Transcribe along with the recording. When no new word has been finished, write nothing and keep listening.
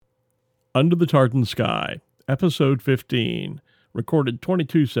Under the Tartan Sky, Episode 15, recorded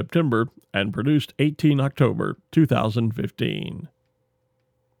 22 September and produced 18 October 2015.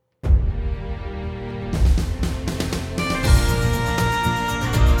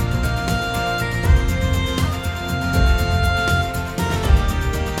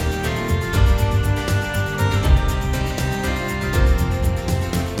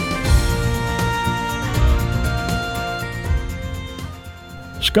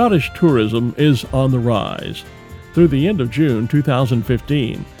 Scottish tourism is on the rise. Through the end of June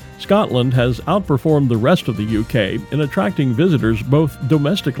 2015, Scotland has outperformed the rest of the UK in attracting visitors both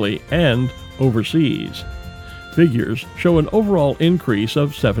domestically and overseas. Figures show an overall increase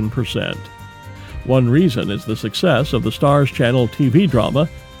of 7%. One reason is the success of the Starz Channel TV drama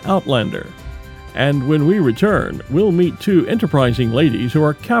Outlander. And when we return, we'll meet two enterprising ladies who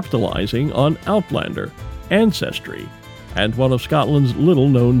are capitalizing on Outlander, ancestry, and one of Scotland's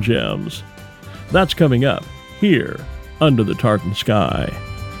little-known gems. That's coming up here, Under the Tartan Sky.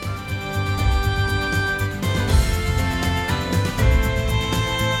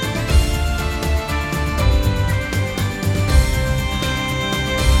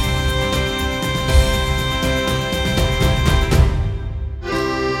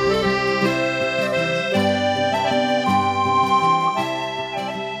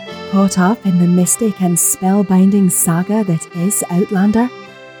 Caught up in the mystic and spellbinding saga that is Outlander?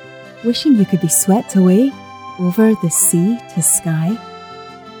 Wishing you could be swept away over the sea to sky?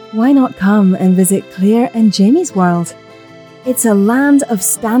 Why not come and visit Claire and Jamie's world? It's a land of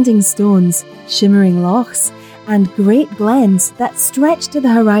standing stones, shimmering lochs, and great glens that stretch to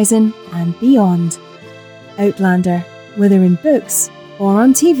the horizon and beyond. Outlander, whether in books or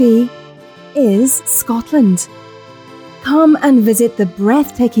on TV, is Scotland. Come and visit the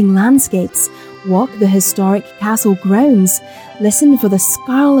breathtaking landscapes, walk the historic castle grounds, listen for the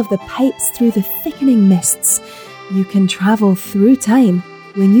skirl of the pipes through the thickening mists. You can travel through time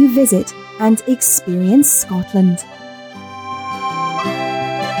when you visit and experience Scotland.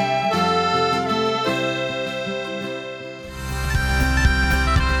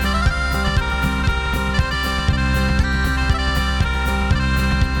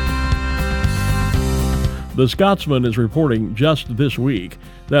 The Scotsman is reporting just this week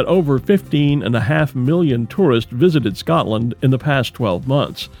that over 15.5 million tourists visited Scotland in the past 12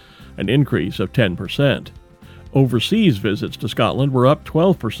 months, an increase of 10%. Overseas visits to Scotland were up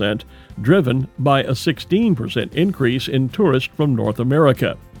 12%, driven by a 16% increase in tourists from North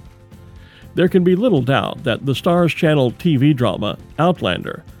America. There can be little doubt that the Starz Channel TV drama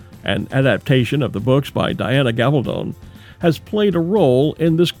Outlander, an adaptation of the books by Diana Gabaldon, has played a role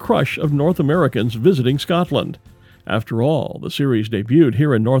in this crush of North Americans visiting Scotland. After all, the series debuted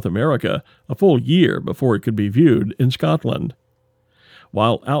here in North America a full year before it could be viewed in Scotland.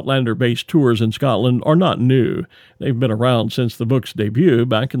 While Outlander-based tours in Scotland are not new, they've been around since the book's debut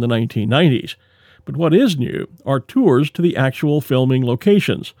back in the 1990s. But what is new are tours to the actual filming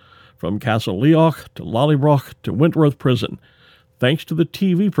locations, from Castle Leoch to Lallybroch to Wentworth Prison. Thanks to the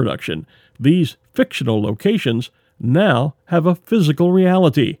TV production, these fictional locations now have a physical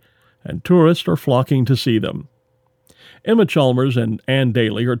reality, and tourists are flocking to see them. Emma Chalmers and Anne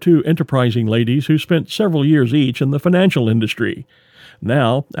Daly are two enterprising ladies who spent several years each in the financial industry.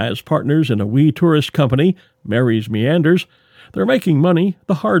 Now, as partners in a wee tourist company, Mary's Meanders, they're making money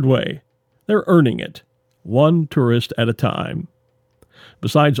the hard way. They're earning it, one tourist at a time.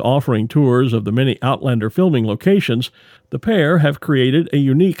 Besides offering tours of the many Outlander filming locations, the pair have created a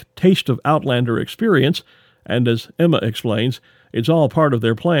unique Taste of Outlander experience, and as Emma explains, it's all part of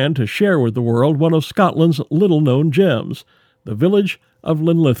their plan to share with the world one of Scotland's little-known gems, the village of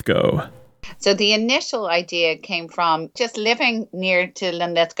Linlithgow. So the initial idea came from just living near to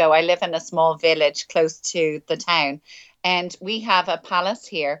Linlithgow. I live in a small village close to the town, and we have a palace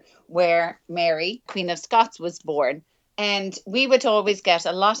here where Mary, Queen of Scots, was born. And we would always get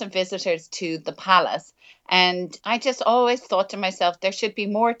a lot of visitors to the palace. And I just always thought to myself, there should be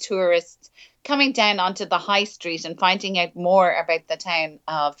more tourists coming down onto the high street and finding out more about the town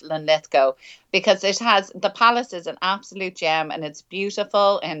of Linlithgow, because the palace is an absolute gem and it's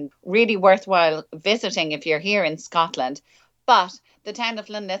beautiful and really worthwhile visiting if you're here in Scotland. But the town of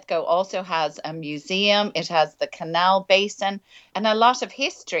Linlithgow also has a museum, it has the canal basin and a lot of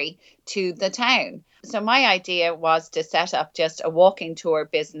history to the town. So my idea was to set up just a walking tour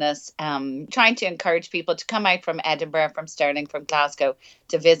business, trying to encourage people to come out from Edinburgh, from Stirling, from Glasgow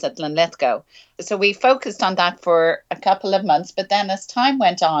to visit Linlithgow. So we focused on that for a couple of months, but then as time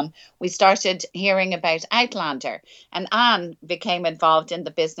went on, we started hearing about Outlander, and Anne became involved in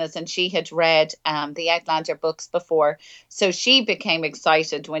the business, and she had read the Outlander books before. So she became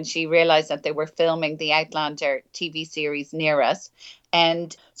excited when she realized that they were filming the Outlander TV series near us.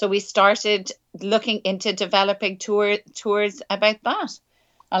 And so we started looking into developing tours about that.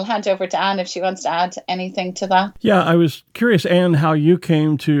 I'll hand over to Anne if she wants to add anything to that. Yeah, I was curious, Anne, how you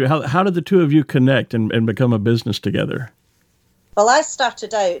came to, how did the two of you connect and become a business together? Well, I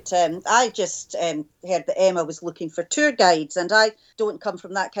started out, I just heard that Emma was looking for tour guides, and I don't come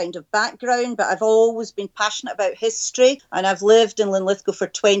from that kind of background, but I've always been passionate about history, and I've lived in Linlithgow for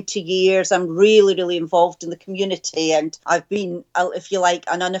 20 years. I'm really, really involved in the community, and I've been, if you like,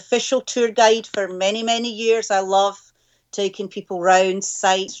 an unofficial tour guide for many, many years. I love taking people round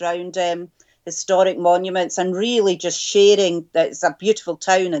sites, round historic monuments, and really just sharing that it's a beautiful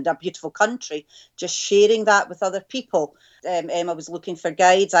town and a beautiful country, just sharing that with other people. Emma was looking for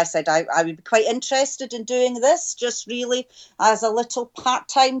guides. I said I would be quite interested in doing this, just really as a little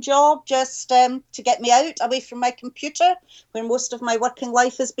part-time job, just to get me out away from my computer where most of my working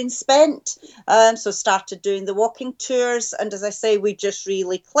life has been spent. So started doing the walking tours, and as I say, we just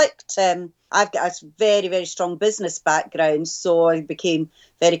really clicked. I've got a very, very strong business background, so I became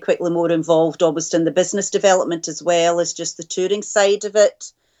very quickly more involved almost in the business development as well as just the touring side of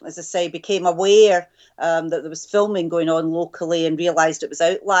it. As I say, became aware that there was filming going on locally and realised it was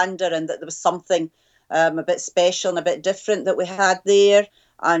Outlander and that there was something a bit special and a bit different that we had there,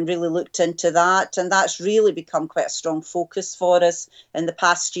 and really looked into that. And that's really become quite a strong focus for us in the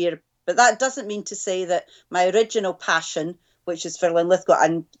past year. But that doesn't mean to say that my original passion, which is for Linlithgow,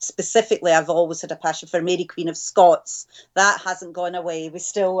 and specifically I've always had a passion for Mary Queen of Scots, that hasn't gone away. We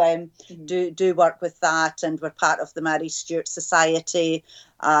still do work with that, and we're part of the Mary Stuart Society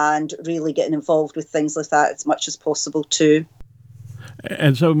and really getting involved with things like that as much as possible too.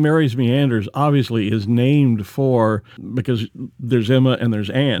 And so Mary's Meanders obviously is named for, because there's Emma and there's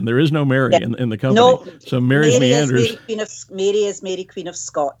Anne. There is no Mary in the company. No, so Mary's Meanders. Mary is Mary Queen of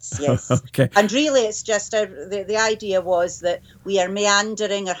Scots, yes. Okay. And really it's just, the idea was that we are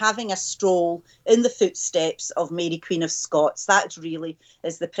meandering or having a stroll in the footsteps of Mary Queen of Scots. That really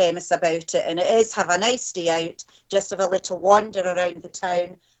is the premise about it. And it is have a nice day out, just have a little wander around the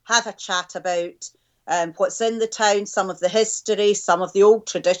town, have a chat about what's in the town, some of the history, some of the old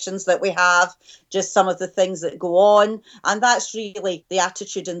traditions that we have, just some of the things that go on. And that's really the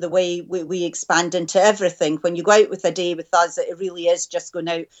attitude and the way we expand into everything. When you go out with a day with us, it really is just going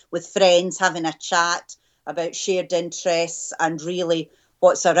out with friends, having a chat about shared interests and really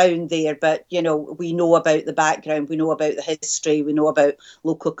what's around there. But, you know, we know about the background, we know about the history, we know about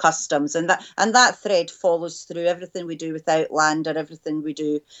local customs, and that thread follows through everything we do with Outlander, everything we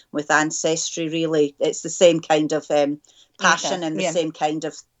do with Ancestry, really. It's the same kind of passion and the same kind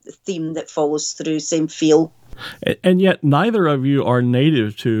of theme that follows through, same feel. And yet neither of you are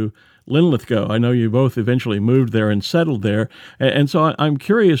native to Linlithgow. I know you both eventually moved there and settled there. And so I'm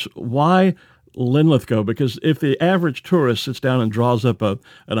curious, why Linlithgow? Because if the average tourist sits down and draws up an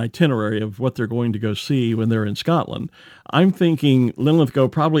itinerary of what they're going to go see when they're in Scotland, I'm thinking Linlithgow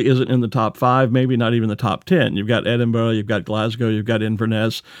probably isn't in the top 5, maybe not even the top 10. You've got Edinburgh, you've got Glasgow, you've got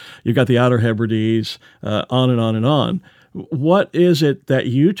Inverness, you've got the Outer Hebrides, on and on and on. What is it that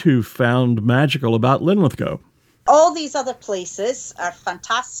you two found magical about Linlithgow? All these other places are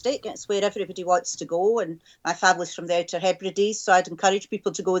fantastic. It's where everybody wants to go, and my family's from the Outer Hebrides, so I'd encourage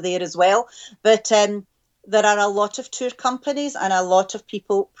people to go there as well. But there are a lot of tour companies and a lot of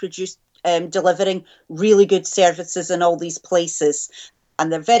people delivering really good services in all these places.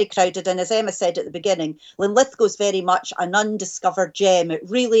 And they're very crowded. And as Emma said at the beginning, Linlithgow is very much an undiscovered gem. It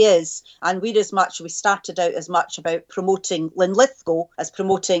really is. And we started out as much about promoting Linlithgow as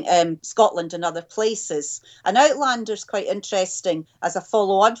promoting Scotland and other places. And Outlander's quite interesting as a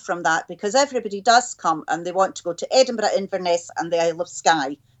follow-on from that, because everybody does come and they want to go to Edinburgh, Inverness and the Isle of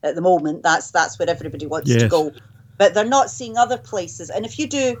Skye at the moment. That's where everybody wants to go. But they're not seeing other places. And if you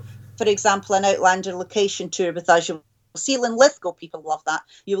do, for example, an Outlander location tour with us, you'll see Linlithgow, people love that.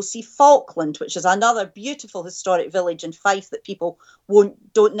 You will see Falkland, which is another beautiful historic village in Fife that people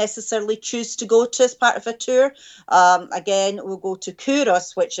don't necessarily choose to go to as part of a tour. Again, we'll go to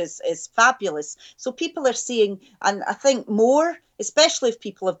Kouros, which is fabulous. So people are seeing, and I think more, especially if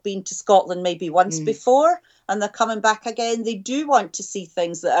people have been to Scotland maybe once before and they're coming back again, they do want to see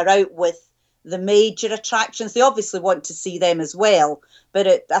things that are out with the major attractions. They obviously want to see them as well,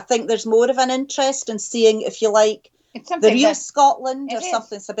 but I think there's more of an interest in seeing, if you like, It's the something real that Scotland, it or is.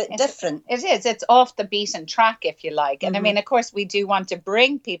 something that's a bit It's- different. It is. It's off the beaten track, if you like. And I Mhm. mean, of course, we do want to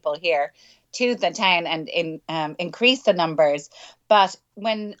bring people here to the town and increase the numbers. But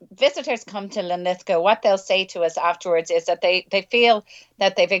when visitors come to Linlithgow, what they'll say to us afterwards is that they feel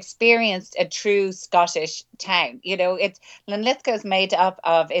that they've experienced a true Scottish town. You know, Linlithgow is made up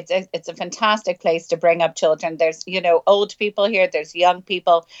of, it's a fantastic place to bring up children. There's, you know, old people here, there's young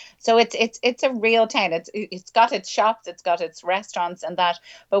people. So it's a real town. It's got its shops, it's got its restaurants and that.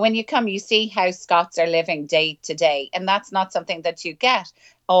 But when you come, you see how Scots are living day to day. And that's not something that you get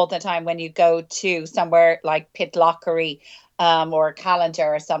all the time when you go to somewhere like Pitlochry or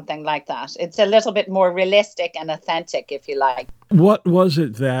Callender or something like that. It's a little bit more realistic and authentic, if you like. What was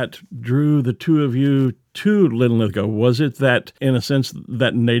it that drew the two of you to Linlithgow? Was it that, in a sense,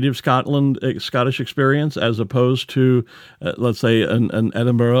 that native Scottish experience as opposed to, let's say, an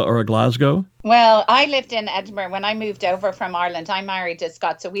Edinburgh or a Glasgow? Well, I lived in Edinburgh when I moved over from Ireland. I married a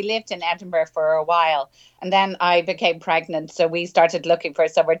Scot, so we lived in Edinburgh for a while. And then I became pregnant, so we started looking for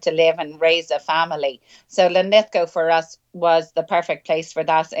somewhere to live and raise a family. So Linlithgow for us was the perfect place for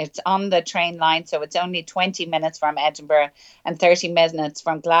that. It's on the train line, so it's only 20 minutes from Edinburgh and 30 minutes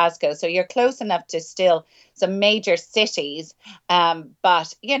from Glasgow. So you're close enough to still some major cities.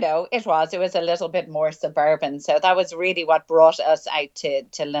 But, you know, it was a little bit more suburban. So that was really what brought us out to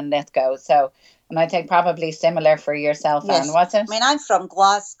Linlithgow. So, and I think probably similar for yourself, Yes. Anne, was it? I mean, I'm from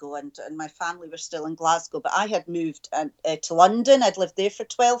Glasgow, and my family were still in Glasgow, but I had moved to London. I'd lived there for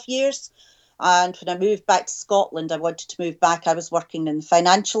 12 years. And when I moved back to Scotland, I wanted to move back. I was working in the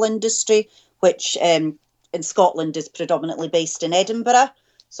financial industry, which in Scotland is predominantly based in Edinburgh.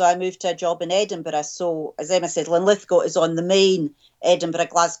 So I moved to a job in Edinburgh. So, as Emma said, Linlithgow is on the main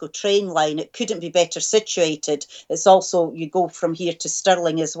Edinburgh-Glasgow train line. It couldn't be better situated. It's also, you go from here to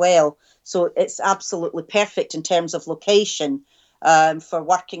Stirling as well. So it's absolutely perfect in terms of location for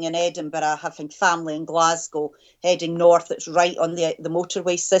working in Edinburgh, having family in Glasgow, heading north. It's right on the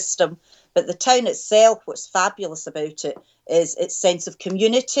motorway system. But the town itself, what's fabulous about it is its sense of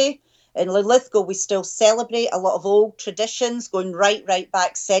community. In Linlithgow, we still celebrate a lot of old traditions going right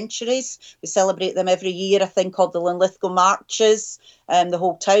back centuries. We celebrate them every year, a thing called the Linlithgow Marches. The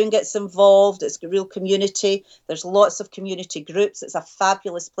whole town gets involved. It's a real community. There's lots of community groups. It's a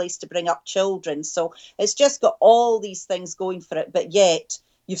fabulous place to bring up children. So it's just got all these things going for it, but yet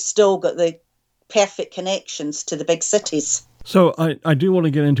you've still got the perfect connections to the big cities. So I do want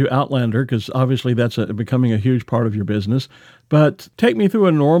to get into Outlander because obviously that's becoming a huge part of your business. But take me through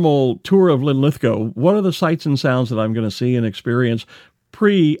a normal tour of Linlithgow. What are the sights and sounds that I'm going to see and experience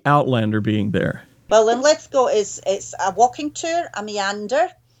pre-Outlander being there? Well, Linlithgow it's a walking tour, a meander.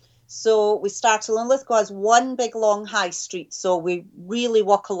 So we start to Linlithgow as one big long high street. So we really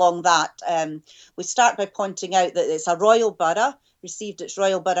walk along that. We start by pointing out that it's a royal borough, received its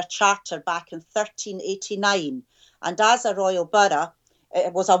royal borough charter back in 1389. And as a royal borough,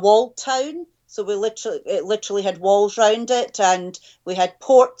 it was a walled town. So it literally had walls round it, and we had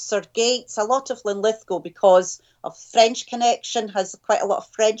ports or gates. A lot of Linlithgow, because of French connection, has quite a lot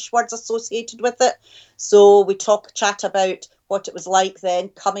of French words associated with it. So we chat about what it was like then,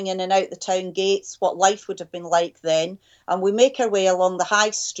 coming in and out the town gates, what life would have been like then. And we make our way along the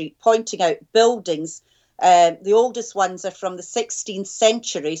high street, pointing out buildings. The oldest ones are from the 16th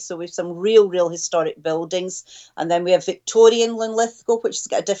century, so we have some real historic buildings. And then we have Victorian Linlithgow, which has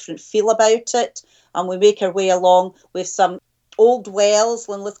got a different feel about it. And we make our way along with some old wells.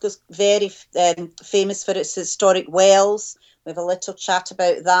 Linlithgow's very famous for its historic wells. We have a little chat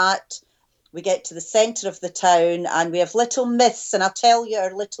about that. We get to the centre of the town and we have little myths. And I'll tell you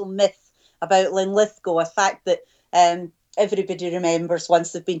our little myth about Linlithgow, a fact that everybody remembers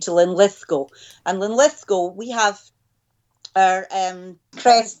once they've been to Linlithgow. And Linlithgow, we have our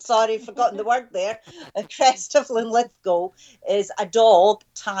crest, sorry, I've forgotten the word there. The crest of Linlithgow is a dog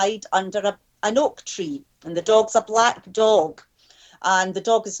tied under an oak tree. And the dog's a black dog. And the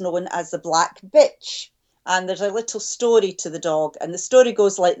dog is known as the Black Bitch. And there's a little story to the dog. And the story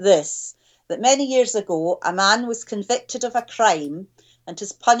goes like this, that many years ago, a man was convicted of a crime and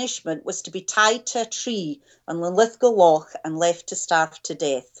his punishment was to be tied to a tree on Linlithgow Loch and left to starve to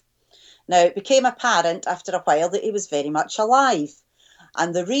death. Now, it became apparent after a while that he was very much alive.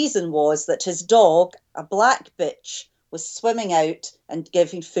 And the reason was that his dog, a black bitch, was swimming out and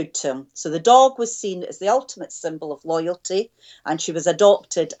giving food to him. So the dog was seen as the ultimate symbol of loyalty, and she was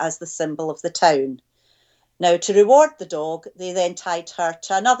adopted as the symbol of the town. Now, to reward the dog, they then tied her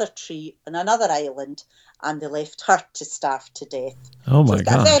to another tree on another island, and they left her to starve to death. Oh my So it's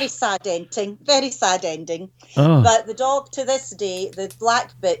got a gosh. very sad ending, very sad ending. Oh. But the dog to this day, the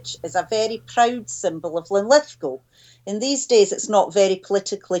black bitch, is a very proud symbol of Linlithgow. In these days, it's not very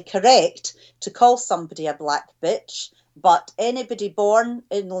politically correct to call somebody a black bitch, but anybody born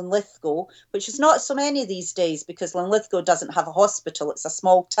in Linlithgow, which is not so many these days because Linlithgow doesn't have a hospital, it's a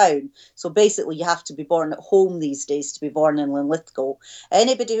small town. So basically you have to be born at home these days to be born in Linlithgow.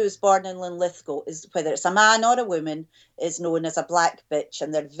 Anybody who's born in Linlithgow, is, whether it's a man or a woman, is known as a black bitch,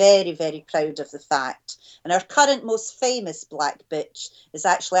 and they're very, very proud of the fact. And our current most famous black bitch is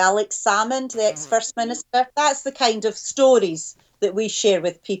actually Alex Salmond, the ex-First Minister. That's the kind of stories that we share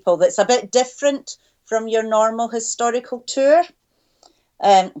with people that's a bit different from your normal historical tour.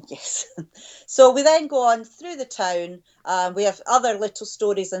 Yes. So we then go on through the town. We have other little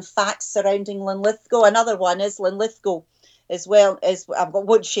stories and facts surrounding Linlithgow. Another one is Linlithgow as well as, I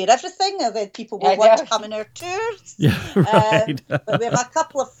won't share everything, then people will want to come on our tours. Yeah, right. But we have a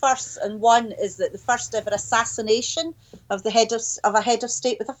couple of firsts, and one is that the first ever assassination of a head of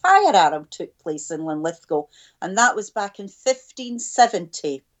state with a firearm took place in Linlithgow, and that was back in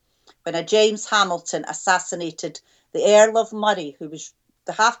 1570. When a James Hamilton assassinated the Earl of Murray, who was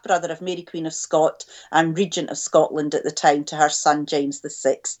the half-brother of Mary Queen of Scots and Regent of Scotland at the time to her son James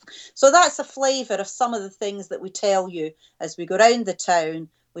VI. So that's a flavour of some of the things that we tell you as we go round the town.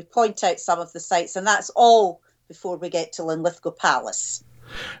 We point out some of the sites, and that's all before we get to Linlithgow Palace.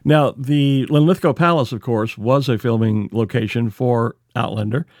 Now, the Linlithgow Palace, of course, was a filming location for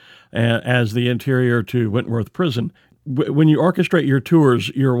Outlander, as the interior to Wentworth Prison. When you orchestrate your tours,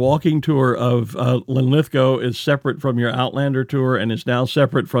 your walking tour of Linlithgow is separate from your Outlander tour and is now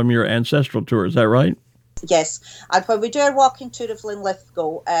separate from your ancestral tour. Is that right? Yes. And when we do our walking tour of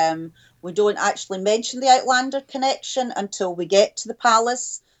Linlithgow, we don't actually mention the Outlander connection until we get to the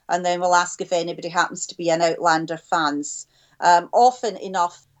palace, and then we'll ask if anybody happens to be an Outlander fans. Often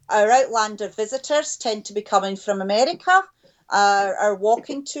enough, our Outlander visitors tend to be coming from America. Our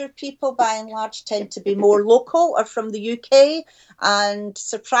walking tour people, by and large, tend to be more local or from the UK. And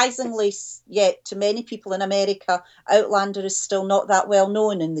surprisingly, yet to many people in America, Outlander is still not that well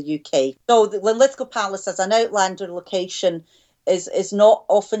known in the UK. So the Linlithgow Palace as an Outlander location is not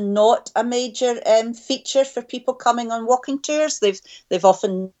often not a major feature for people coming on walking tours. They've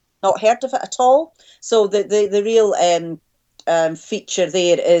often not heard of it at all. So the real feature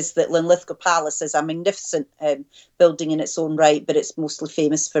there is that Linlithgow Palace is a magnificent building in its own right, but it's mostly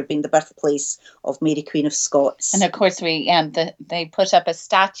famous for being the birthplace of Mary Queen of Scots. And of course, they put up a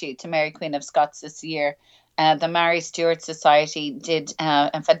statue to Mary Queen of Scots this year. The Mary Stuart Society did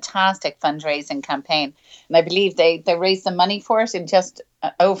a fantastic fundraising campaign, and I believe they raised the money for it in just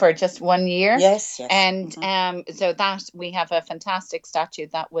 1 year. Yes. And so that we have a fantastic statue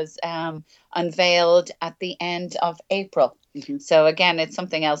that was unveiled at the end of April. Mm-hmm. So again, it's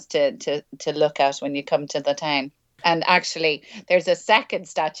something else to look at when you come to the town. And actually, there's a second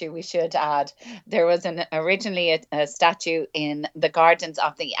statue we should add. There was originally a statue in the gardens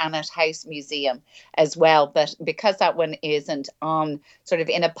of the Annett House Museum as well. But because that one isn't on sort of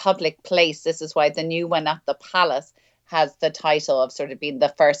in a public place, this is why the new one at the palace has the title of sort of being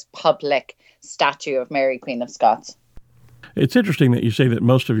the first public statue of Mary Queen of Scots. It's interesting that you say that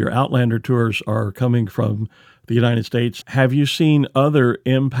most of your Outlander tours are coming from the United States. Have you seen other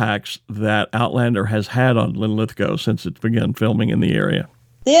impacts that Outlander has had on Linlithgow since it began filming in the area?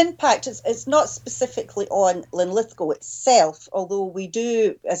 The impact is not specifically on Linlithgow itself, although we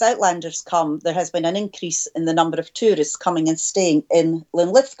do, as Outlanders come, there has been an increase in the number of tourists coming and staying in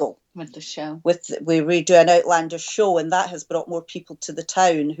Linlithgow. With the show. We do an Outlander show, and that has brought more people to the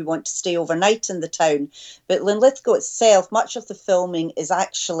town who want to stay overnight in the town. But Linlithgow itself, much of the filming is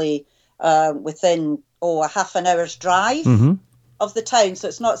actually within a half an hour's drive of the town. So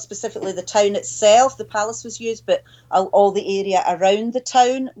it's not specifically the town itself, the palace was used, but all the area around the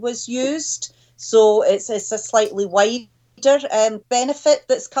town was used. So it's a slightly wider benefit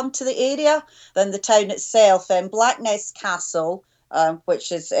that's come to the area than the town itself. Blackness Castle,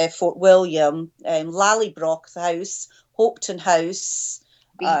 which is Fort William, Lallybroch House, Hopetoun House,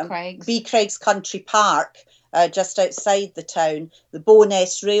 B. Craig's Country Park, just outside the town, the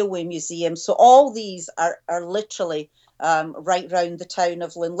Bowness Railway Museum. So all these are literally right round the town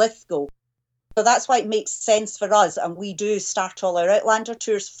of Linlithgow. So that's why it makes sense for us, and we do start all our Outlander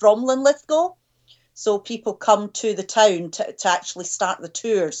tours from Linlithgow. So people come to the town to actually start the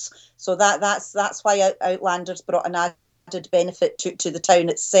tours. So that's why Outlanders brought an added benefit I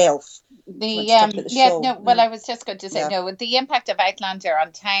was just going to say, the impact of Outlander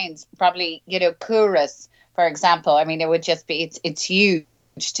on towns, probably, Couros, for example, I mean, it would just be, it's huge.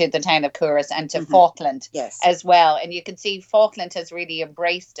 to the town of Couros and to Falkland as well. And you can see Falkland has really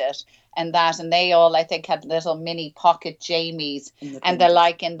embraced it and they all, I think, had little mini pocket Jamies and the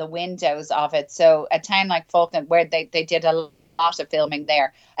like in the windows of it. So a town like Falkland, where they did a lot of filming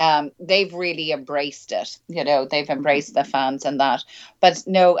there, they've really embraced it. They've embraced the fans and that. But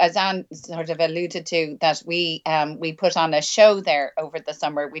no, as Anne sort of alluded to, that we put on a show there over the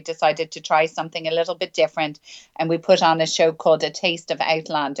summer. We decided to try something a little bit different, and we put on a show called A Taste of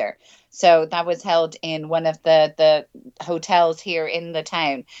Outlander. So that was held in one of the hotels here in the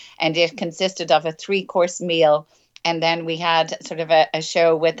town, and it consisted of a 3-course meal. And then we had sort of a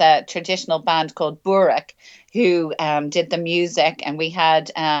show with a traditional band called Burek, who did the music. And we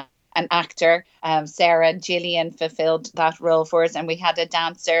had an actor, Sarah Gillian, fulfilled that role for us. And we had a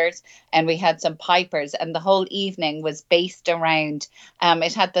dancers and we had some pipers. And the whole evening was based around,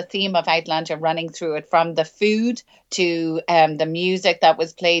 it had the theme of Outlander running through it, from the food to the music that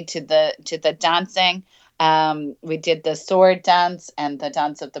was played to the dancing. We did the sword dance and the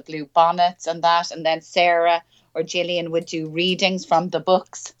dance of the blue bonnets and that. And then Sarah or Gillian would do readings from the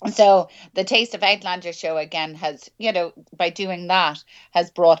books. So the Taste of Outlander show, again, has, by doing that,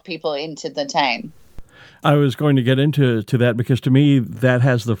 has brought people into the town. I was going to get into that because to me that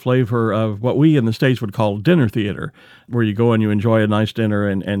has the flavor of what we in the States would call dinner theater, where you go and you enjoy a nice dinner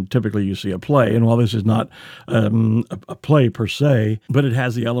and typically you see a play. And while this is not a play per se, but it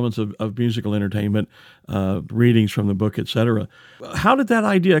has the elements of musical entertainment, readings from the book, etc. How did that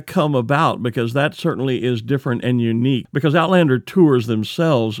idea come about? Because that certainly is different and unique, because Outlander tours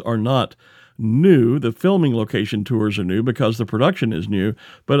themselves are not new. The filming location tours are new because the production is new.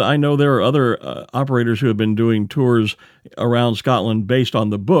 But I know there are other operators who have been doing tours around Scotland based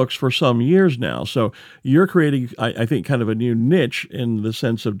on the books for some years now. So you're creating, I think, kind of a new niche in the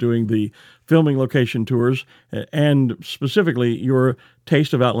sense of doing the filming location tours, and specifically your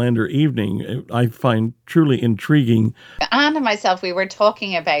Taste of Outlander evening, I find truly intriguing. Anne and myself, we were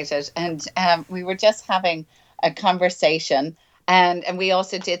talking about it, and we were just having a conversation. And we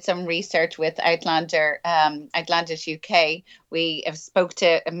also did some research with Outlander, Outlandish UK. We spoke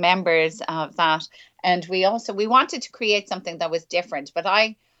to members of that. And we wanted to create something that was different. But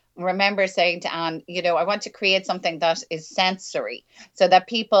I remember saying to Anne, I want to create something that is sensory, so that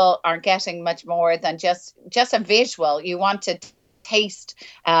people are getting much more than just a visual. You want to taste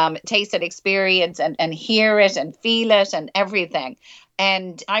and experience and hear it and feel it and everything.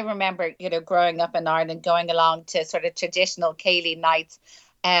 And I remember, growing up in Ireland, going along to sort of traditional Cayley nights,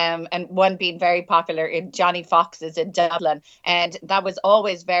 and one being very popular in Johnny Fox's in Dublin. And that was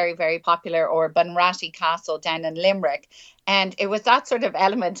always very, very popular, or Bunratty Castle down in Limerick. And it was that sort of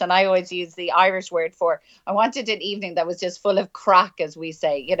element, and I always use the Irish word for, I wanted an evening that was just full of crack, as we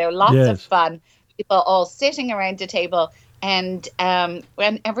say, lots of fun, people all sitting around the table. And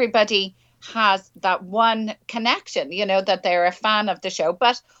when everybody has that one connection, that they're a fan of the show,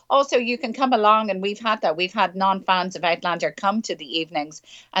 but also you can come along, and we've had non-fans of Outlander come to the evenings,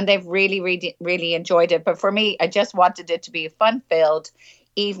 and they've really, really, really enjoyed it. But for me, I just wanted it to be a fun-filled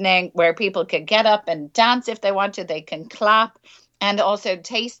evening where people can get up and dance if they want to, they can clap, and also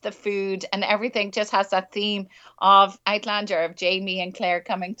taste the food, and everything just has that theme of Outlander, of Jamie and Claire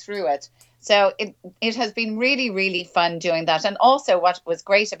coming through it. So it has been really, really fun doing that. And also what was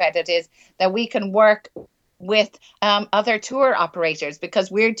great about it is that we can work with other tour operators, because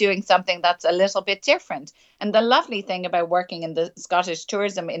we're doing something that's a little bit different. And the lovely thing about working in the Scottish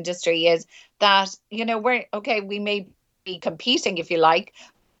tourism industry is that, we may be competing, if you like,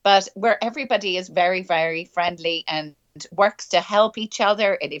 but where everybody is very, very friendly and works to help each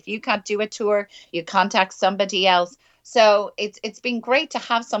other. And if you can't do a tour, you contact somebody else. So it's been great to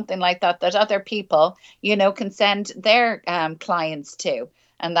have something like that other people, can send their clients to.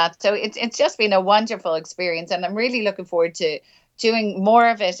 And so it's just been a wonderful experience. And I'm really looking forward to doing more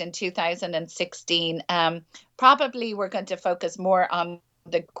of it in 2016. Probably we're going to focus more on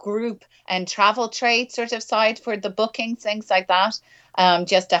the group and travel trade sort of side for the bookings, things like that.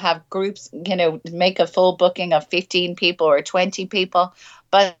 Just to have groups, make a full booking of 15 people or 20 people.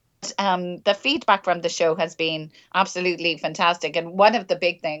 But the feedback from the show has been absolutely fantastic. And one of the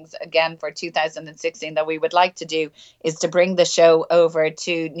big things, again, for 2016 that we would like to do is to bring the show over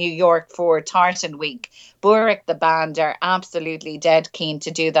to New York for Tartan Week. Burek, the band, are absolutely dead keen to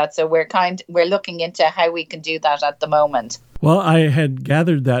do that. So we're looking into how we can do that at the moment. Well, I had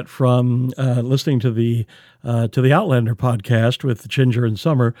gathered that from listening to the Outlander podcast with Ginger and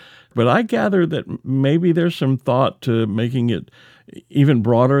Summer, but I gather that maybe there's some thought to making it even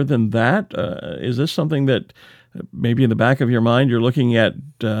broader than that. Is this something that maybe in the back of your mind you're looking at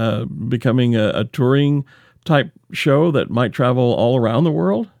becoming a touring type show that might travel all around the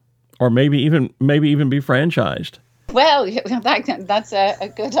world, or maybe even be franchised? Well, that's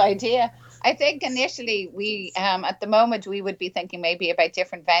a good idea. I think initially we, at the moment, we would be thinking maybe about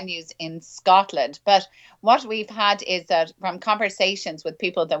different venues in Scotland. But what we've had is that from conversations with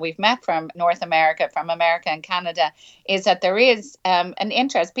people that we've met from North America, from America and Canada, is that there is an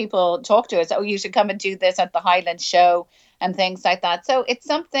interest. People talk to us, oh, you should come and do this at the Highland Show and things like that. So it's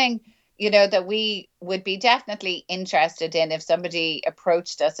something, that we would be definitely interested in. If somebody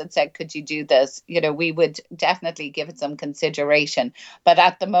approached us and said, could you do this? We would definitely give it some consideration. But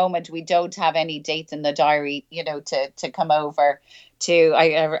at the moment, we don't have any dates in the diary, to come over to.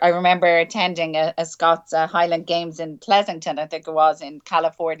 I remember attending a Scots Highland Games in Pleasanton, I think it was, in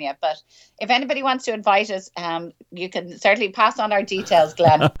California. But if anybody wants to invite us, you can certainly pass on our details,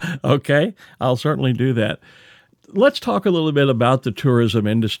 Glenn. Okay, I'll certainly do that. Let's talk a little bit about the tourism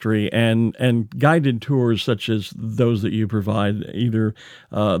industry and guided tours such as those that you provide, either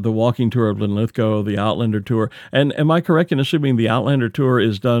the walking tour of Linlithgow, the Outlander tour. And am I correct in assuming the Outlander tour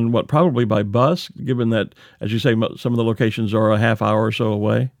is done, probably by bus, given that, as you say, some of the locations are a half hour or so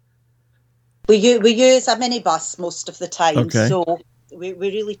away? We use a minibus most of the time. Okay. So we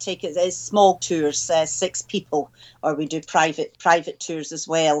really take it as small tours, 6 people, or we do private tours as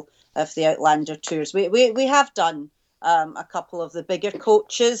well of the Outlander tours. We have done a couple of the bigger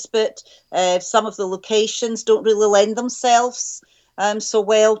coaches, but some of the locations don't really lend themselves so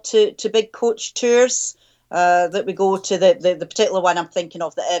well to big coach tours that we go to. The particular one I'm thinking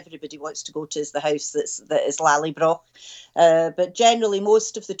of that everybody wants to go to is the house that is Lallybroch. But generally,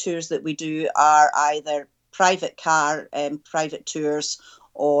 most of the tours that we do are either private car, private tours,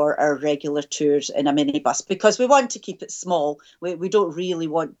 or our regular tours in a minibus, because we want to keep it small. We don't really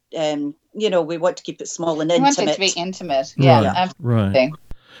want, we want to keep it small and intimate. We want it to be intimate. Yeah, right.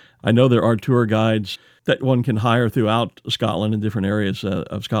 I know there are tour guides that one can hire throughout Scotland in different areas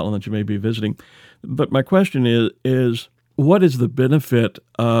of Scotland that you may be visiting. But my question is what is the benefit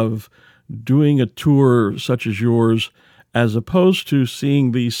of doing a tour such as yours as opposed to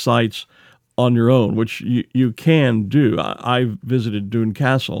seeing these sites on your own, which you can do? I visited Doune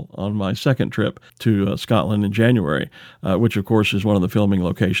Castle on my second trip to Scotland in January, which of course is one of the filming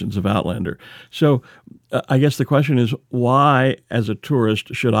locations of Outlander. So I guess the question is, why as a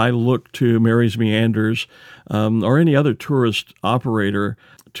tourist should I look to Mary's Meanders or any other tourist operator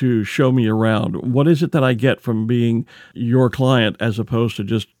to show me around? What is it that I get from being your client as opposed to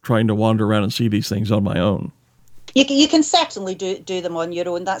just trying to wander around and see these things on my own? You can certainly do them on your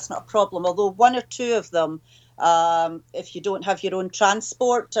own. That's not a problem. Although one or two of them, if you don't have your own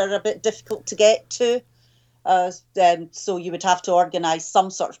transport, are a bit difficult to get to. So you would have to organise some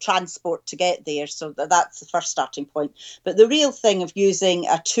sort of transport to get there. So that's the first starting point. But the real thing of using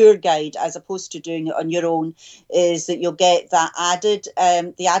a tour guide as opposed to doing it on your own is that you'll get that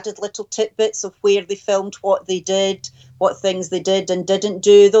the added little tidbits of where they filmed, what they did, what things they did and didn't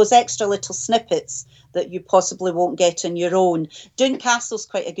do, those extra little snippets that you possibly won't get on your own. Doune Castle's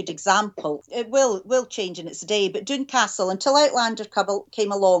quite a good example. It will change in its day, but Doune Castle, until Outlander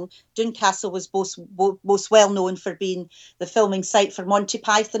came along, Doune Castle was most well known for being the filming site for Monty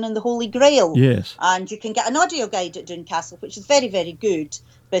Python and the Holy Grail. Yes. And you can get an audio guide at Doune Castle, which is very, very good,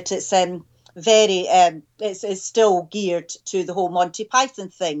 but it's it's still geared to the whole Monty Python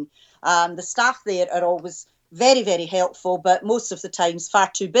thing. The staff there are always very, very helpful, but most of the times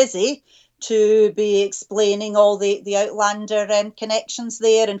far too busy to be explaining all the Outlander connections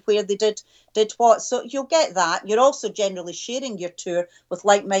there and where they did what. So you'll get that. You're also generally sharing your tour with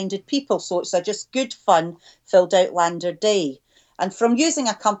like-minded people, so it's a just good, fun-filled Outlander day. And from using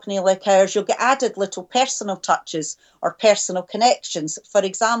a company like ours, you'll get added little personal touches or personal connections. For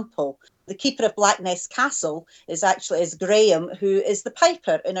example, the keeper of Blackness Castle is Graham, who is the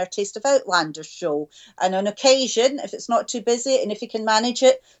piper in our Taste of Outlander show. And on occasion, if it's not too busy and if you can manage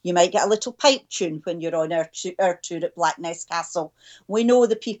it, you might get a little pipe tune when you're on our tour at Blackness Castle. We know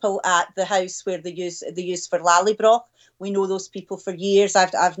the people at the house where they use for Lallybroch. We know those people for years.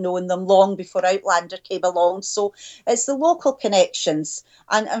 I've known them long before Outlander came along. So it's the local connections.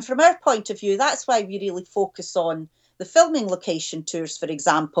 And from our point of view, that's why we really focus on the filming location tours, for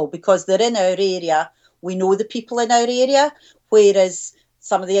example, because they're in our area. We know the people in our area, whereas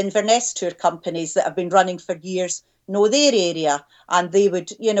some of the Inverness tour companies that have been running for years know their area. And they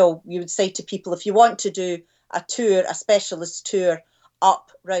would, you would say to people, if you want to do a tour, a specialist tour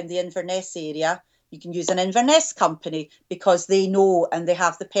up around the Inverness area, you can use an Inverness company because they know and they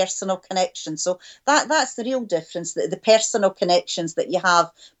have the personal connection. So that's the real difference, the personal connections that you have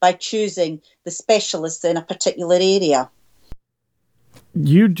by choosing the specialists in a particular area.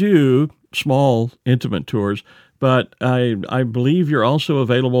 You do small, intimate tours, but I believe you're also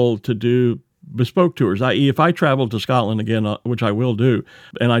available to do bespoke tours, i.e. if I travel to Scotland again, which I will do,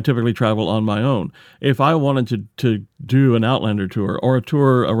 and I typically travel on my own, if I wanted to do an Outlander tour or a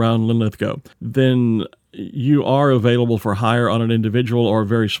tour around Linlithgow, then you are available for hire on an individual or a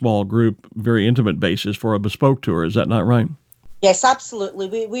very small group, very intimate basis for a bespoke tour. Is that not right? Yes,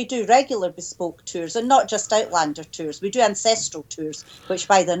 absolutely. We do regular bespoke tours, and not just Outlander tours. We do ancestral tours, which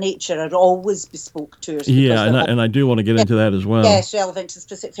by their nature are always bespoke tours. Yeah, and I do want to get into that as well. Yes, relevant to the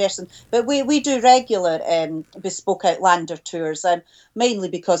specific person. But we do regular bespoke Outlander tours, and mainly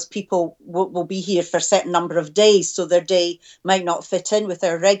because people will be here for a certain number of days, so their day might not fit in with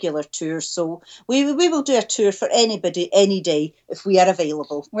our regular tours. So we will do a tour for anybody, any day, if we are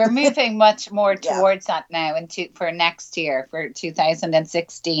available. We're moving much more towards that now for next year, for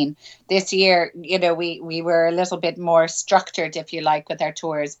 2016. This year, we were a little bit more structured, if you like, with our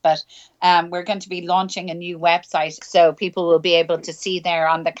tours, but we're going to be launching a new website, so people will be able to see there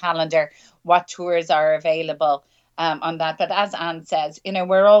on the calendar what tours are available on that. But as Anne says,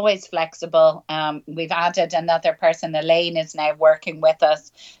 we're always flexible. We've added another person. Elaine is now working with us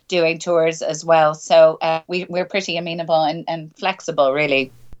doing tours as well. So we're pretty amenable and flexible,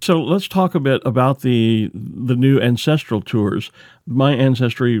 really. So let's talk a bit about the new ancestral tours. My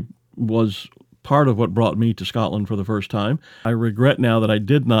ancestry was part of what brought me to Scotland for the first time. I regret now that I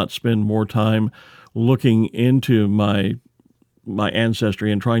did not spend more time looking into my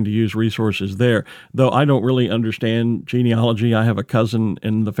ancestry and trying to use resources there. Though I don't really understand genealogy. I have a cousin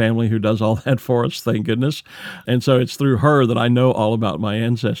in the family who does all that for us, thank goodness. And so it's through her that I know all about my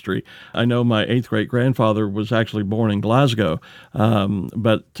ancestry. I know my 8th great-grandfather was actually born in Glasgow,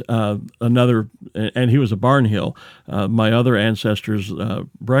 but he was a Barnhill. My other ancestors,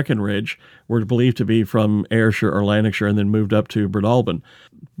 Breckenridge, were believed to be from Ayrshire or Lanarkshire and then moved up to Breadalbane.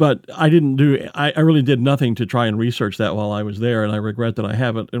 But I really did nothing to try and research that while I was there, and I regret that I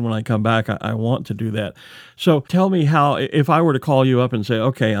haven't. And when I come back, I want to do that. So tell me how, if I were to call you up and say,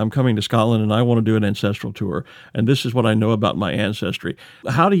 okay, I'm coming to Scotland and I want to do an ancestral tour, and this is what I know about my ancestry,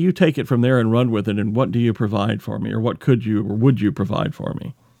 how do you take it from there and run with it, and what do you provide for me, or what could you or would you provide for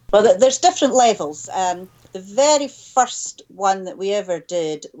me? Well, there's different levels. The very first one that we ever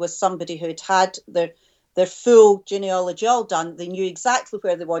did was somebody who'd had their full genealogy all done. They knew exactly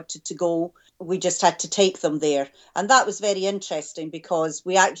where they wanted to go. We just had to take them there. And that was very interesting because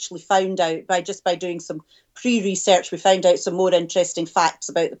we actually found out by doing some pre-research, we found out some more interesting facts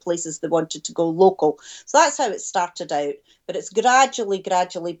about the places they wanted to go local. So that's how it started out. But it's gradually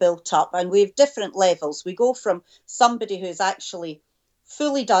built up, and we have different levels. We go from somebody who's actually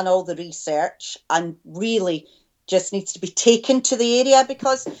fully done all the research and really just needs to be taken to the area,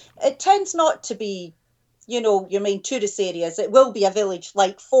 because it tends not to be your main tourist areas. It will be a village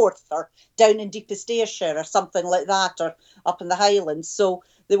like Forth or down in deepest Ayrshire or something like that, or up in the Highlands. So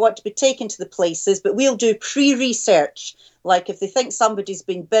they want to be taken to the places, but we'll do pre-research. Like if they think somebody's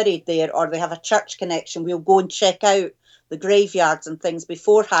been buried there or they have a church connection, we'll go and check out the graveyards and things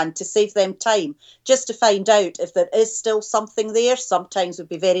beforehand to save them time, just to find out if there is still something there. Sometimes we'll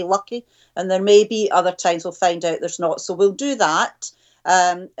be very lucky, and there may be. Other times we'll find out there's not. So we'll do that.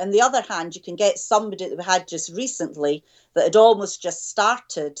 On the other hand, you can get somebody that we had just recently that had almost just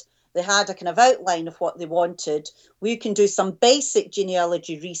started. They had a kind of outline of what they wanted. We can do some basic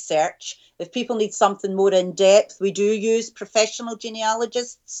genealogy research. If people need something more in depth, we do use professional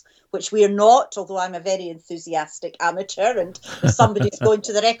genealogists, which we are not, although I'm a very enthusiastic amateur, and if somebody's going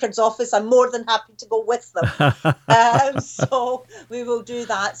to the records office, I'm more than happy to go with them. So we will do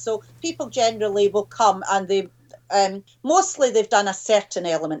that. So people generally will come, and mostly they've done a certain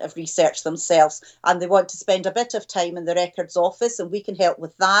element of research themselves, and they want to spend a bit of time in the records office, and we can help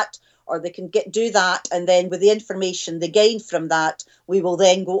with that, or they can do that, and then with the information they gain from that, we will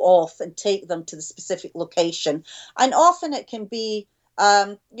then go off and take them to the specific location. And often it can be,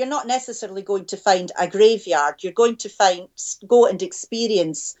 you're not necessarily going to find a graveyard. You're going to go and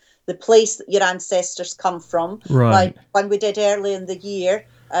experience the place that your ancestors come from. Right. Like when we did early in the year,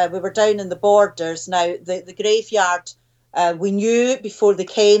 we were down in the Borders. Now, the graveyard, we knew before they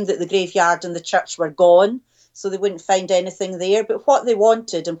came that the graveyard and the church were gone, so they wouldn't find anything there. But what they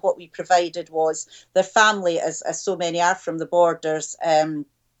wanted and what we provided was their family, as so many are from the Borders,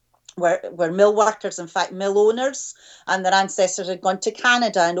 were mill workers, in fact, mill owners, and their ancestors had gone to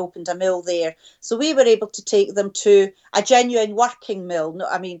Canada and opened a mill there. So we were able to take them to a genuine working mill.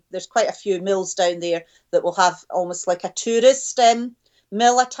 I mean, there's quite a few mills down there that will have almost like a tourist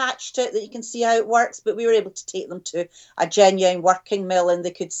mill attached to it that you can see how it works, but we were able to take them to a genuine working mill, and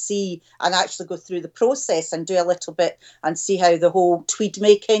they could see and actually go through the process and do a little bit and see how the whole tweed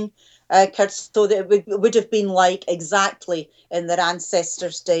making so that it would have been like exactly in their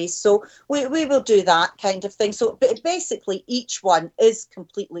ancestors' days. So we will do that kind of thing. So basically, each one is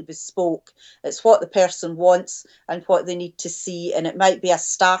completely bespoke. It's what the person wants and what they need to see, and it might be a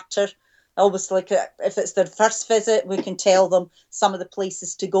starter. Almost like if it's their first visit, we can tell them some of the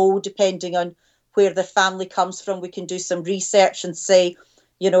places to go, depending on where their family comes from. We can do some research and say,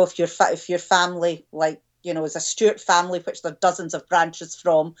 if your family, like, is a Stuart family, which there are dozens of branches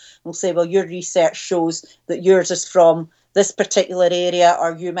from, we'll say, well, your research shows that yours is from this particular area,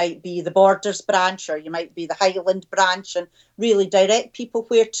 or you might be the Borders branch, or you might be the Highland branch, and really direct people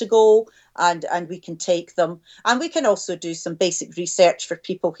where to go, and we can take them. And we can also do some basic research for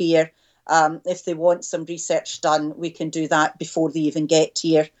people here. If they want some research done, we can do that before they even get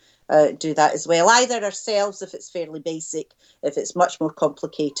here. Do that as well, either ourselves if it's fairly basic. If it's much more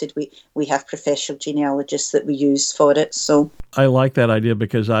complicated, we have professional genealogists that we use for it. So I like that idea,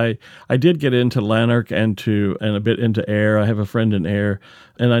 because I did get into Lanark and a bit into Ayr. I have a friend in Ayr,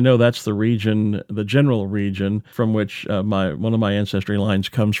 and I know that's the region, the general region from which one of my ancestry lines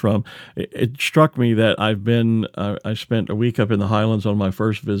comes from. It struck me that I spent a week up in the Highlands on my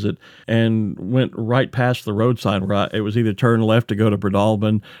first visit and went right past the road sign where it was either turn left to go to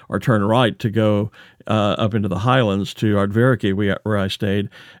Breadalbane or turn right to go up into the Highlands to Ardverky, where I stayed.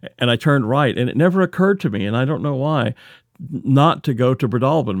 And I turned right, and it never occurred to me, and I don't know why, not to go to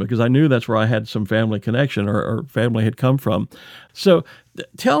Breadalbane, because I knew that's where I had some family connection or family had come from. So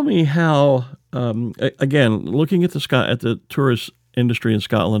tell me how, again, looking at the tourist industry in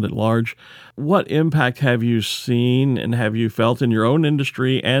Scotland at large, what impact have you seen and have you felt in your own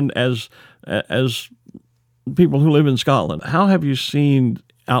industry and as people who live in Scotland? How have you seen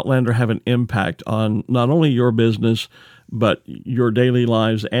Outlander have an impact on not only your business, but your daily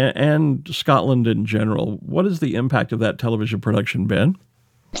lives and Scotland in general? What has the impact of that television production been?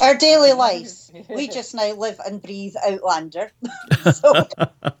 Our daily lives. We just now live and breathe Outlander. So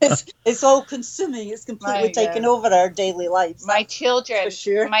it's all consuming. It's completely taken over our daily lives. My children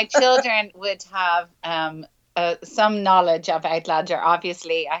would have some knowledge of Outlander.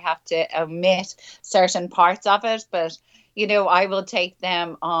 Obviously, I have to omit certain parts of it, but I will take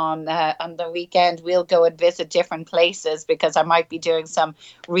them on the weekend. We'll go and visit different places because I might be doing some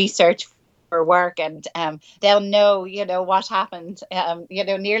research for work, and they'll know, what happened.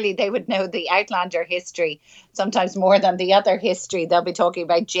 Nearly they would know the Outlander history, sometimes more than the other history. They'll be talking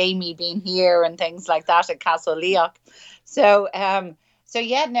about Jamie being here and things like that at Castle Leoch. So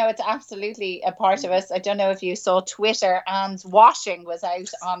it's absolutely a part of us. I don't know if you saw Twitter, and Washing was out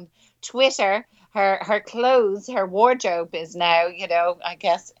on Twitter. Her clothes, her wardrobe is now, I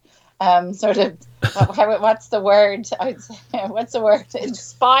guess, sort of, what's the word? What's the word?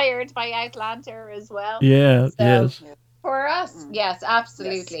 Inspired by Outlander as well. Yeah, so, yes. For us, yes,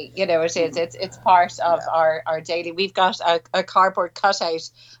 absolutely. Yes. It is. It's part of our daily. We've got a cardboard cutout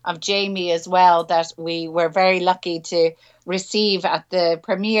of Jamie as well that we were very lucky to receive at the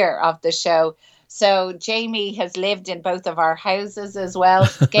premiere of the show. So Jamie has lived in both of our houses as well,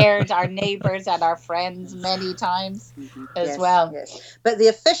 scared our neighbours and our friends many times as well. Yes. But the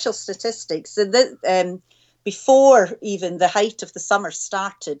official statistics, before even the height of the summer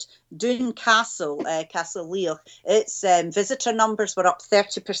started, Doon Castle, Castle Leoch, its visitor numbers were up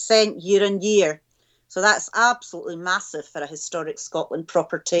 30% year on year. So that's absolutely massive for a historic Scotland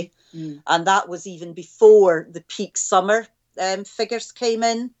property. And that was even before the peak summer figures came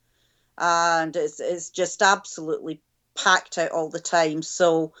in. And it's just absolutely packed out all the time.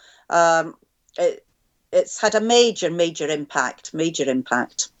 So it's had a major impact.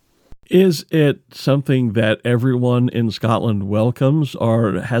 Is it something that everyone in Scotland welcomes,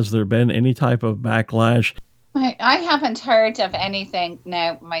 or has there been any type of backlash? I haven't heard of anything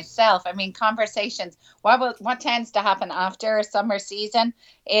now myself. I mean, conversations, what tends to happen after a summer season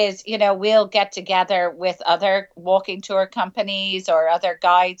is, we'll get together with other walking tour companies or other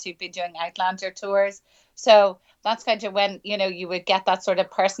guides who've been doing Outlander tours. So that's kind of when, you would get that sort of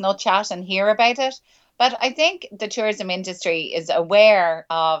personal chat and hear about it. But I think the tourism industry is aware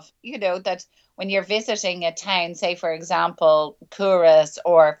of, that when you're visiting a town, say, for example, Curragh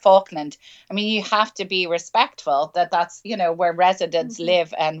or Falkland, I mean, you have to be respectful that's, where residents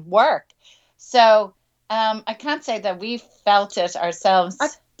live and work. So I can't say that we've felt it ourselves.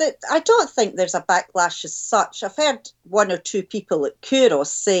 I don't think there's a backlash as such. I've heard one or two people at Curragh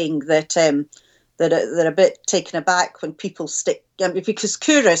saying that they're a bit taken aback when people because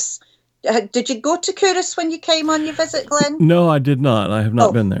Curragh. Did you go to Curragh when you came on your visit, Glenn? No, I did not. I have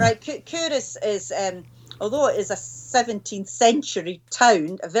not been there. Right, Curragh is, although it is a 17th century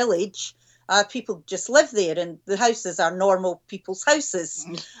town, a village, People just live there, and the houses are normal people's houses.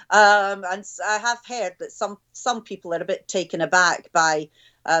 And I have heard that some people are a bit taken aback by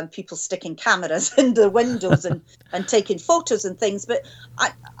people sticking cameras in the windows and taking photos and things. But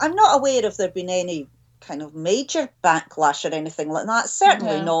I'm not aware of there being any kind of major backlash or anything like that.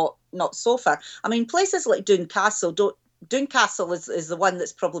 Certainly not so far. I mean, places like Dooncastle is the one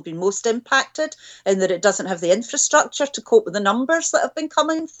that's probably been most impacted in that it doesn't have the infrastructure to cope with the numbers that have been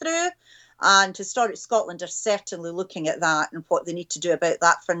coming through. And Historic Scotland are certainly looking at that and what they need to do about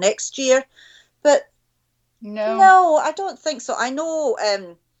that for next year. But no, I don't think so. I know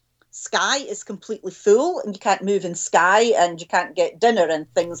Skye is completely full and you can't move in Skye and you can't get dinner and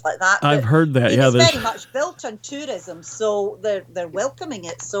things like that. I've heard that. It's very much built on tourism, so they're welcoming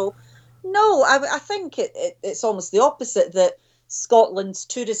it. So no, I think it's almost the opposite, that Scotland's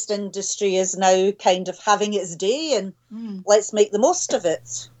tourist industry is now kind of having its day and let's make the most of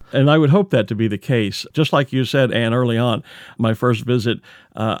it. And I would hope that to be the case. Just like you said, Anne, early on, my first visit,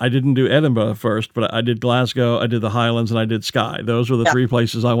 I didn't do Edinburgh first, but I did Glasgow, I did the Highlands, and I did Skye. Those were the three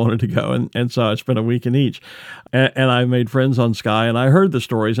places I wanted to go. And so I spent a week in each. And I made friends on Skye, and I heard the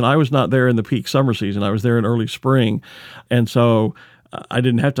stories. And I was not there in the peak summer season. I was there in early spring. And so I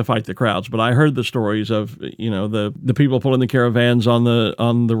didn't have to fight the crowds, but I heard the stories of, the people pulling the caravans on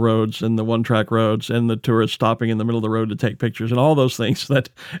the roads and the one-track roads and the tourists stopping in the middle of the road to take pictures and all those things that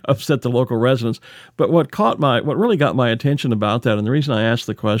upset the local residents. But what really got my attention about that, and the reason I asked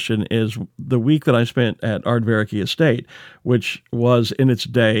the question, is the week that I spent at Ardvarachy Estate, which was in its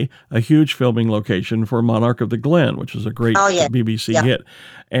day a huge filming location for Monarch of the Glen, which was a great BBC hit.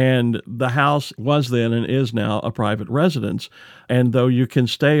 And the house was then and is now a private residence. And though you can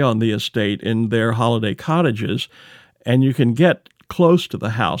stay on the estate in their holiday cottages and you can get close to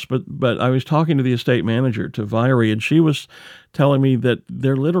the house, but I was talking to the estate manager, to Vyrie, and she was telling me that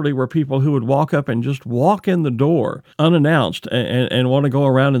there literally were people who would walk up and just walk in the door unannounced and want to go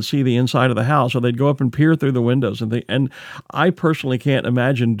around and see the inside of the house, or they'd go up and peer through the windows. And I personally can't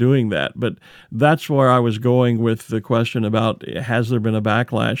imagine doing that, but that's where I was going with the question about, has there been a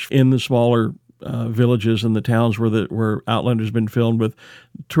backlash in the smaller villages and the towns where Outlander's been filmed, with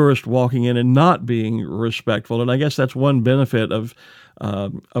tourists walking in and not being respectful. And I guess that's one benefit of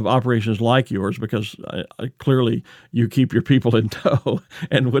operations like yours, because clearly you keep your people in tow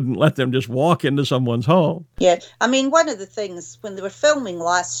and wouldn't let them just walk into someone's home. Yeah, I mean, one of the things when they were filming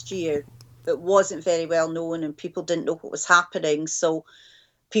last year, it wasn't very well known and people didn't know what was happening. So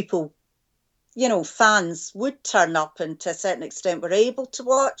people, fans would turn up and to a certain extent were able to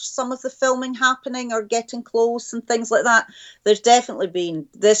watch some of the filming happening or getting close and things like that. There's definitely been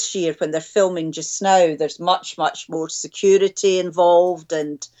this year, when they're filming just now, there's much, much more security involved,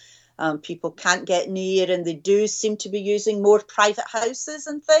 and people can't get near, and they do seem to be using more private houses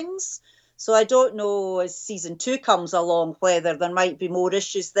and things. So I don't know, as season 2 comes along, whether there might be more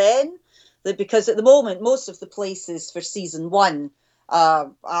issues then. Because at the moment, most of the places for season 1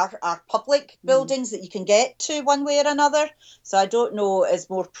 are public buildings that you can get to one way or another. So I don't know, as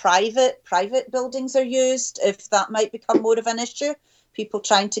more private buildings are used, if that might become more of an issue. People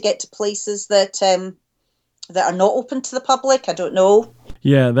trying to get to places that are not open to the public. I don't know.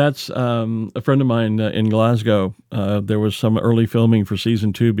 Yeah, that's a friend of mine in Glasgow. There was some early filming for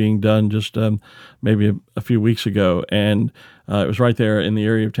season 2 being done just maybe a few weeks ago, and it was right there in the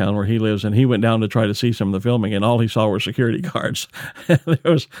area of town where he lives, and he went down to try to see some of the filming, and all he saw were security guards.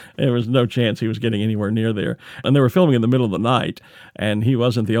 There was no chance he was getting anywhere near there. And they were filming in the middle of the night, and he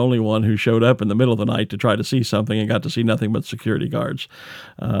wasn't the only one who showed up in the middle of the night to try to see something and got to see nothing but security guards.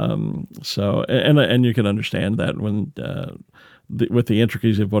 So you can understand that when with the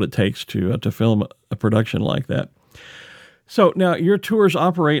intricacies of what it takes to film a production like that. So now your tours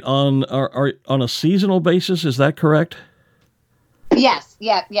operate on a seasonal basis. Is that correct? Yes,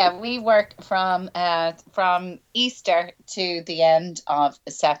 yeah. We work from Easter to the end of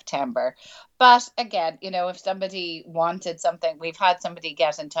September. But again, if somebody wanted something, we've had somebody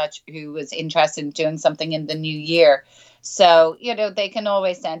get in touch who was interested in doing something in the new year. So, they can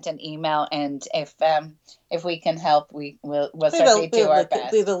always send an email, and if we can help, we'll certainly do our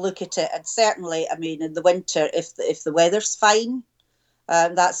best. We will look at it, and certainly, I mean, in the winter, if the weather's fine,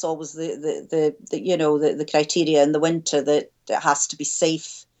 that's always the criteria in the winter, that it has to be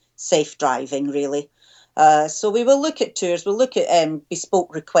safe driving, really. So we will look at tours. We'll look at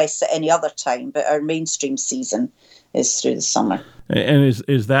bespoke requests at any other time, but our mainstream season is through the summer. And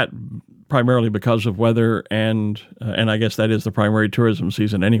is that primarily because of weather, and I guess that is the primary tourism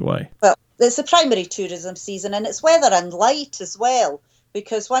season anyway? Well, it's the primary tourism season, and it's weather and light as well.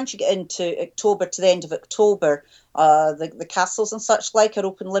 because once you get into October to the end of October, the castles and such like are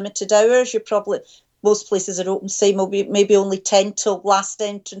open limited hours. Most places are open, say maybe only 10 till last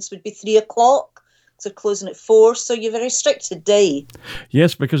entrance would be 3 o'clock. So closing at 4, so you have a restricted day.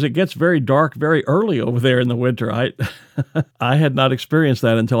 Yes, because it gets very dark very early over there in the winter. I had not experienced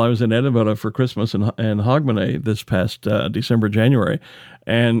that until I was in Edinburgh for Christmas and Hogmanay this past December, January.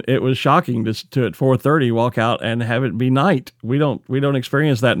 And it was shocking to at 4:30 walk out and have it be night. We don't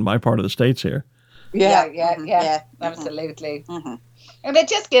experience that in my part of the States here. Yeah, absolutely. Mm-hmm. And it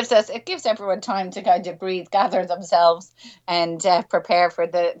just gives everyone time to kind of breathe, gather themselves, and prepare for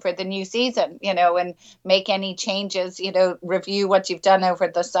the new season, and make any changes, review what you've done over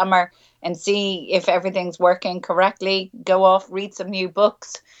the summer and see if everything's working correctly. Go off, read some new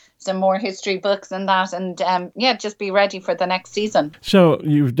books, some more history books and that, and just be ready for the next season. So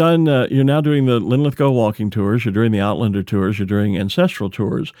you've done, you're now doing the Linlithgow walking tours, you're doing the Outlander tours, you're doing ancestral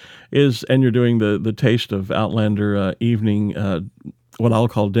tours, and you're doing the Taste of Outlander evening, what I'll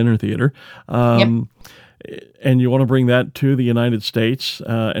call dinner theater. And you want to bring that to the United States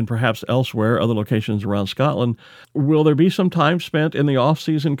and perhaps elsewhere, other locations around Scotland. Will there be some time spent in the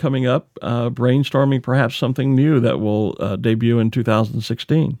off-season coming up, brainstorming perhaps something new that will debut in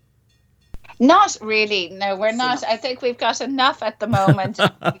 2016? Not really. No, we're not. I think we've got enough at the moment.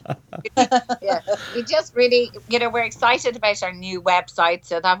 We just really, we're excited about our new website,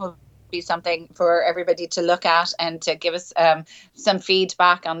 so that will be something for everybody to look at and to give us some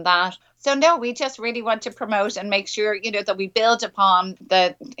feedback on that. So no, we just really want to promote and make sure, that we build upon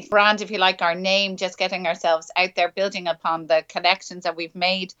the brand, if you like, our name, just getting ourselves out there, building upon the connections that we've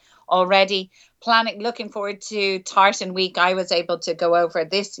made already. Looking forward to Tartan Week. I was able to go over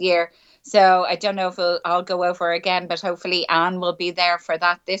this year. So I don't know if I'll go over again, but hopefully Anne will be there for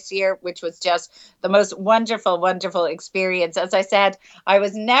that this year, which was just the most wonderful, wonderful experience. As I said, I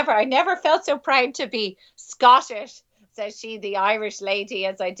never felt so proud to be Scottish, says she, the Irish lady,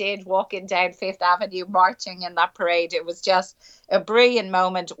 as I did walking down Fifth Avenue, marching in that parade. It was just a brilliant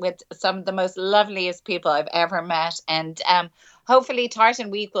moment with some of the most loveliest people I've ever met. And hopefully Tartan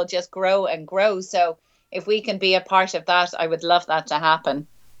Week will just grow and grow. So if we can be a part of that, I would love that to happen.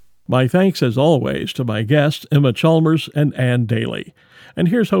 My thanks, as always, to my guests, Emma Chalmers and Anne Daly. And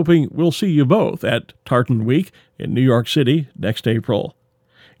here's hoping we'll see you both at Tartan Week in New York City next April.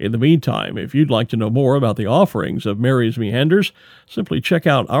 In the meantime, if you'd like to know more about the offerings of Mary's Meanders, simply check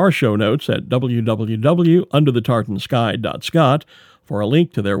out our show notes at www.underthetartansky.scot for a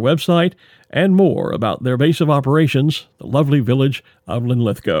link to their website and more about their base of operations, the lovely village of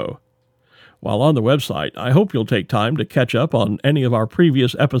Linlithgow. While on the website, I hope you'll take time to catch up on any of our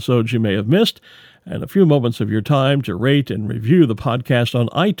previous episodes you may have missed, and a few moments of your time to rate and review the podcast on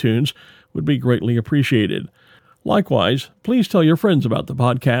iTunes would be greatly appreciated. Likewise, please tell your friends about the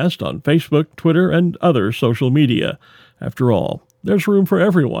podcast on Facebook, Twitter, and other social media. After all, there's room for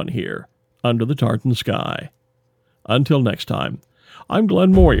everyone here, under the tartan sky. Until next time, I'm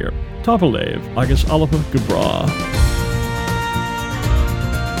Glenn Moyer. Tapalev agus Alapa Gubra.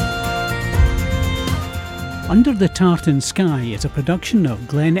 Under the Tartan Sky is a production of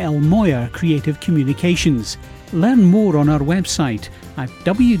Glenn L. Moyer Creative Communications. Learn more on our website at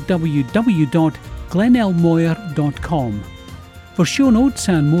www.glennlmoyer.com. For show notes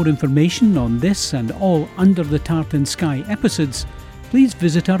and more information on this and all Under the Tartan Sky episodes, please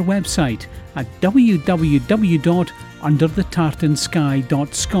visit our website at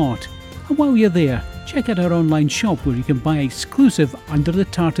www.underthetartansky.scot. And while you're there, check out our online shop where you can buy exclusive Under the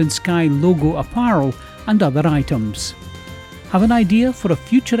Tartan Sky logo apparel and other items. Have an idea for a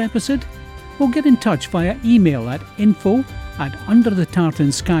future episode? Well, get in touch via email at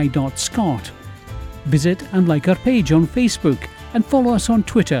info@underthetartansky.scot. Visit and like our page on Facebook and follow us on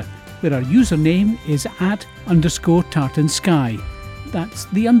Twitter, where our username is @_tartansky. That's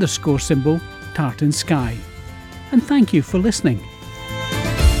the underscore symbol, Tartan Sky. And thank you for listening.